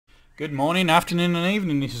Good morning, afternoon and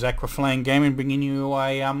evening. This is Aquaflame Gaming bringing you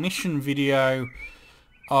a mission video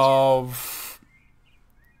of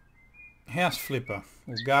house flipper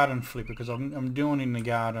or garden flipper, because I'm doing it in the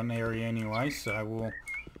garden area anyway. So we'll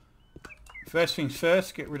first things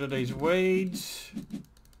first, get rid of these weeds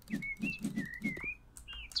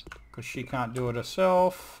because she can't do it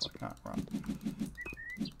herself. I can't run.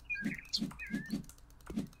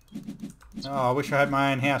 Oh, I wish I had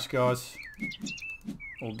my own house, guys.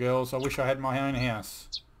 Or girls, I wish I had my own house.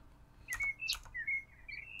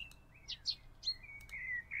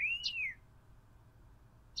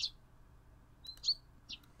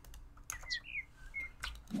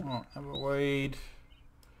 Alright, have a weed.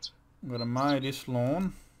 I'm going to mow this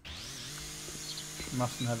lawn.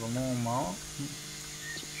 Mustn't have a lawnmower.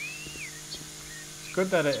 It's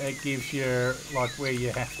good that it gives you like where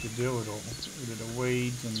you have to do it all. Rid of the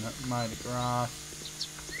weeds and mow the grass.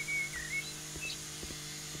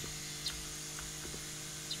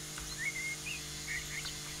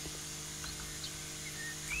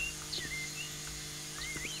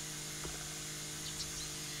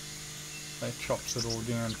 That chops it all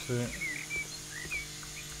down too.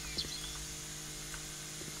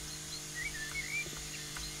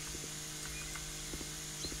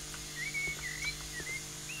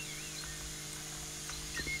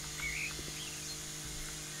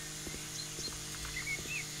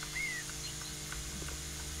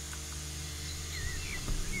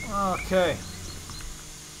 Okay.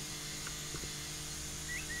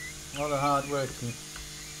 A lot of hard work here.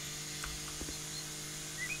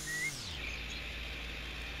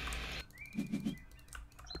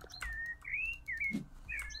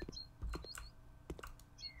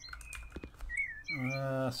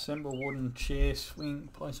 Assemble wooden chair, swing,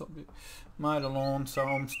 place up, mow the lawn. So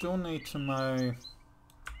I still need to mow. We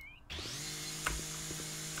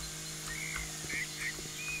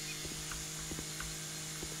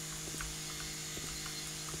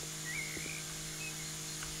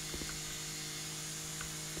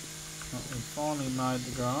finally mowed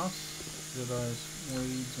the grass. Get rid of those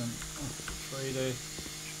weeds and the tree there.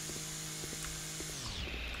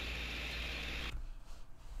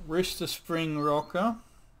 Rooster spring rocker.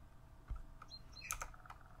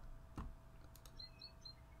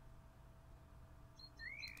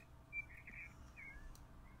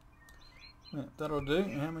 Yeah, that'll do.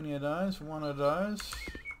 How many of those? One of those.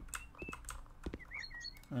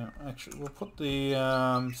 Yeah, actually, we'll put the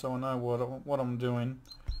so I know what I'm doing.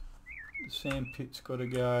 The sand pit's got to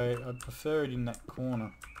go. I'd prefer it in that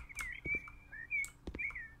corner.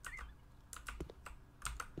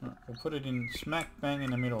 Right, we'll put it in smack bang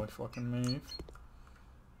in the middle if I can move.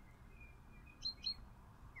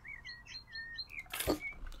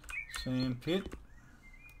 Sand pit.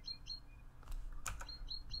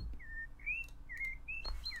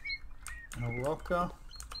 A rocker.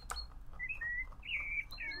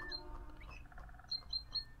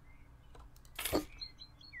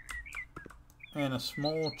 And a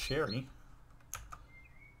small cherry.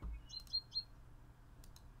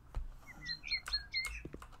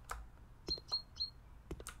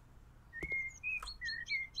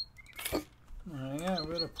 There you go,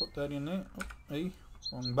 better put that in there. Oh, E,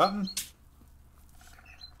 wrong button.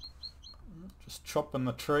 Just chopping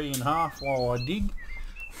the tree in half while I dig.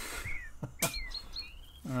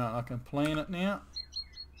 Alright, I can plant it now.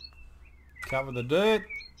 Cover the dirt.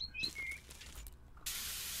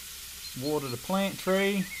 Water the plant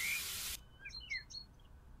tree.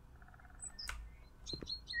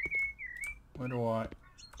 Where do I...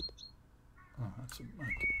 Oh, that's a...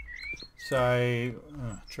 Okay. So,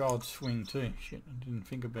 child swing too. Shit, I didn't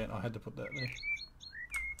think about it. I had to put that there.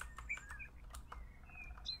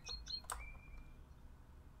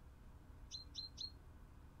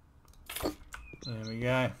 There we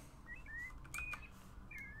go.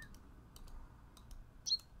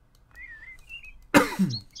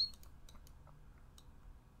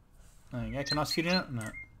 There you go. Can I sit in it?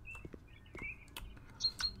 No.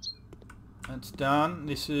 That's done.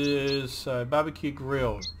 This is barbecue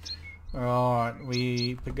grill. Alright,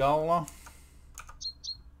 we pergola.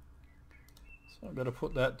 So I've got to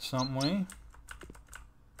put that somewhere.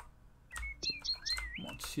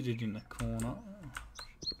 Might sit it in the corner.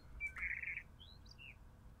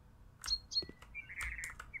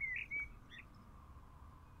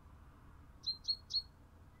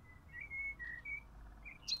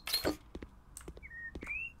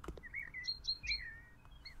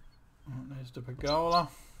 There's the pergola.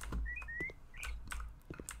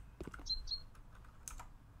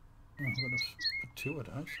 Oh, I've got to put two of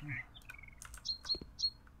those.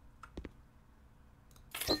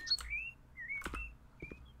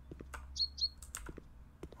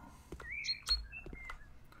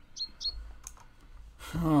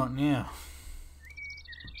 Alright, now.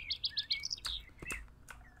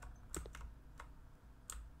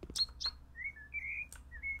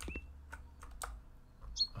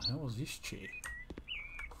 What the hell was this chair?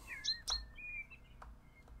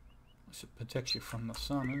 It protects you from the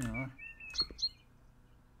sun anyway.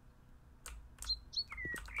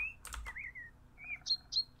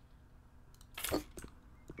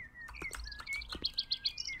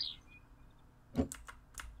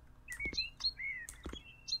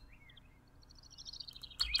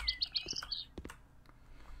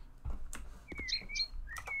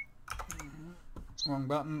 Wrong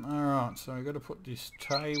button. Alright, so we've got to put this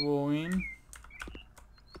table in.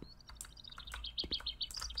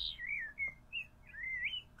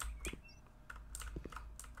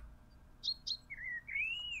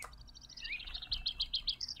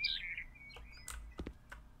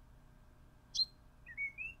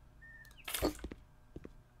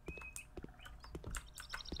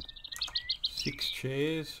 Six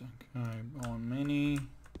chairs. Okay, on many.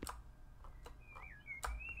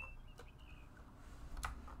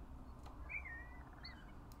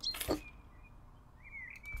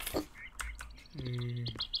 Two.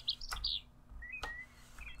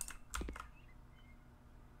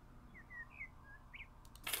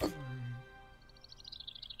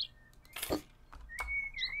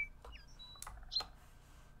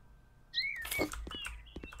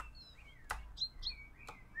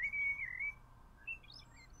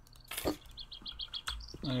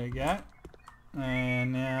 There we go.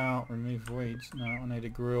 And now remove weeds. No, I need a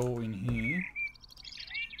grill in here.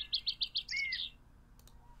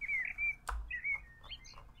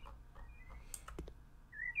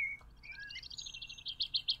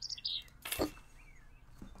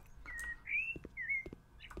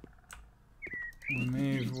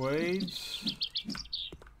 Remove weeds.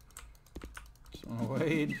 It's on a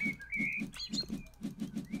weed.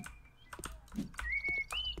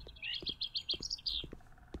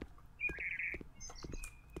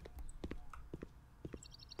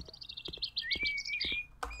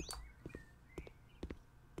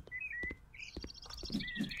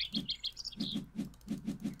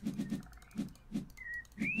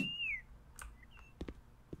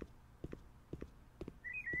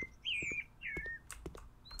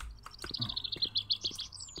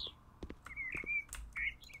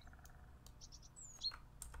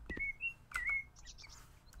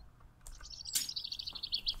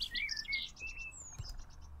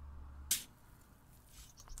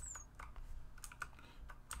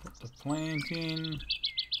 Put the plant in.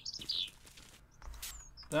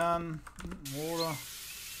 Done. Water.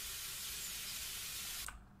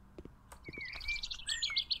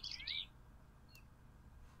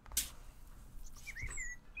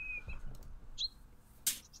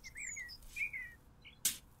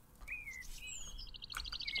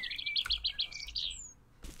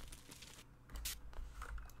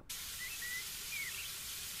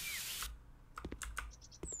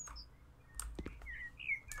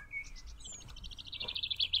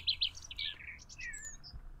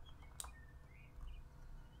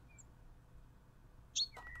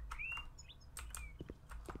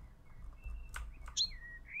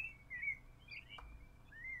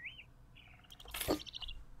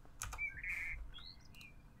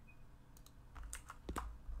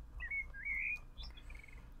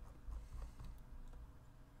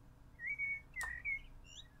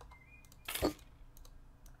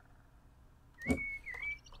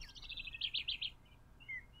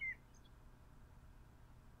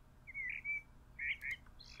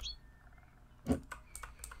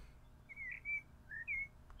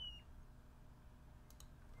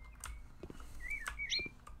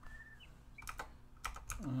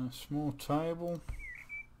 Small table.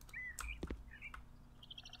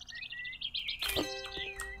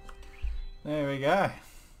 There we go.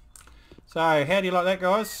 So how do you like that,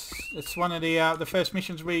 guys? It's one of the first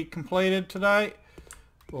missions we completed today.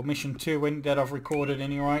 Well, mission 2 that I've recorded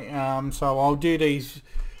anyway. So I'll do these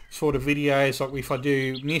sort of videos, like if I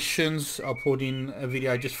do missions, I'll put in a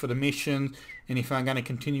video just for the mission, and if I'm going to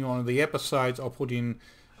continue on with the episodes, I'll put in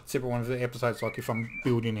separate one of the episodes, like if I'm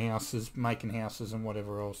building houses, making houses and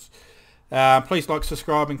whatever else. Please like,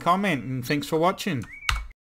 subscribe and comment, and thanks for watching.